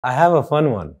I have a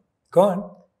fun one. Go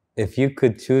on. If you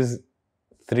could choose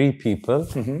 3 people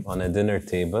on a dinner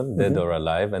table, dead or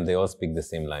alive, and they all speak the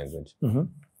same language,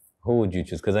 who would you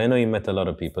choose? Because I know you met a lot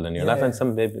of people in your life, and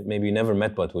some maybe you never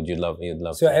met, but you'd love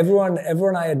so to.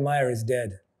 everyone I admire is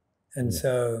dead. And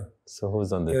so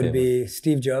who's on the it table? would be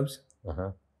Steve Jobs.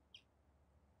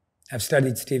 I've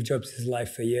studied Steve Jobs'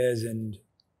 life for years, and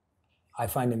I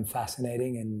find him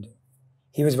fascinating. And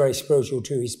he was very spiritual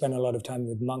too. He spent a lot of time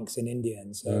with monks in India.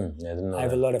 And so I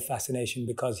have a lot of fascination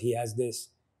because he has this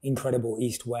incredible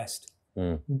East-West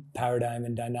paradigm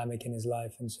and dynamic in his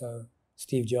life. And so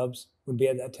Steve Jobs would be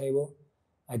at that table.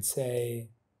 I'd say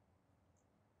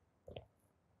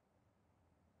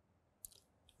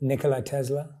Nikola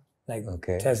Tesla,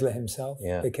 Tesla himself,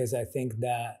 because I think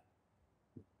that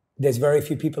there's very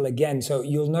few people, again, so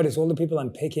you'll notice all the people I'm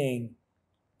picking,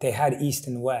 they had East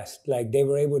and West. Like they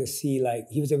were able to see,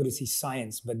 he was able to see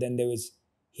science, but then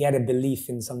he had a belief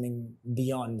in something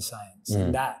beyond science.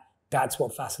 And that's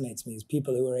what fascinates me, is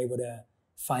people who are able to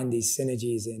find these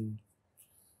synergies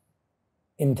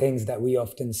in things that we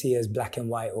often see as black and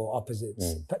white or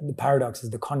opposites. But the paradox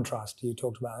is the contrast you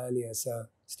talked about earlier. So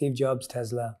Steve Jobs,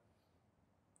 Tesla.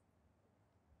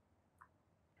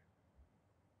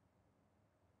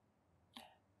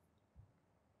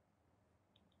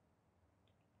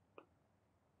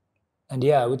 And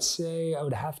I would say I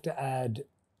would have to add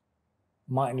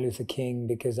Martin Luther King,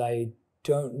 because I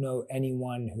don't know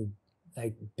anyone who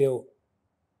built,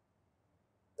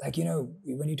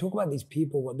 when you talk about these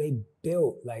people, what they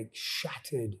built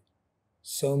shattered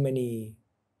so many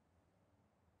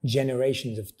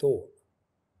generations of thought.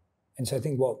 And so I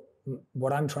think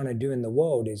what I'm trying to do in the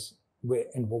world is, what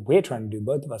we're trying to do,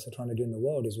 both of us are trying to do in the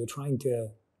world, is we're trying to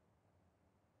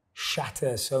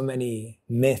shatter so many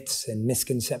myths and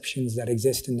misconceptions that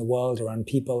exist in the world around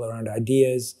people, around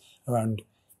ideas, around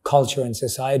culture and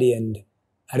society. And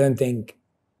I can't think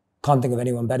of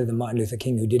anyone better than Martin Luther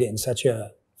King, who did it in such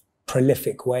a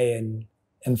prolific way and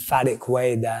emphatic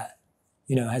way that,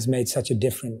 has made such a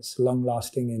difference,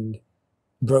 long-lasting, and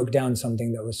broke down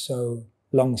something that was so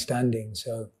long-standing.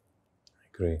 So I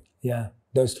agree. Yeah,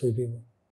 those 3 people.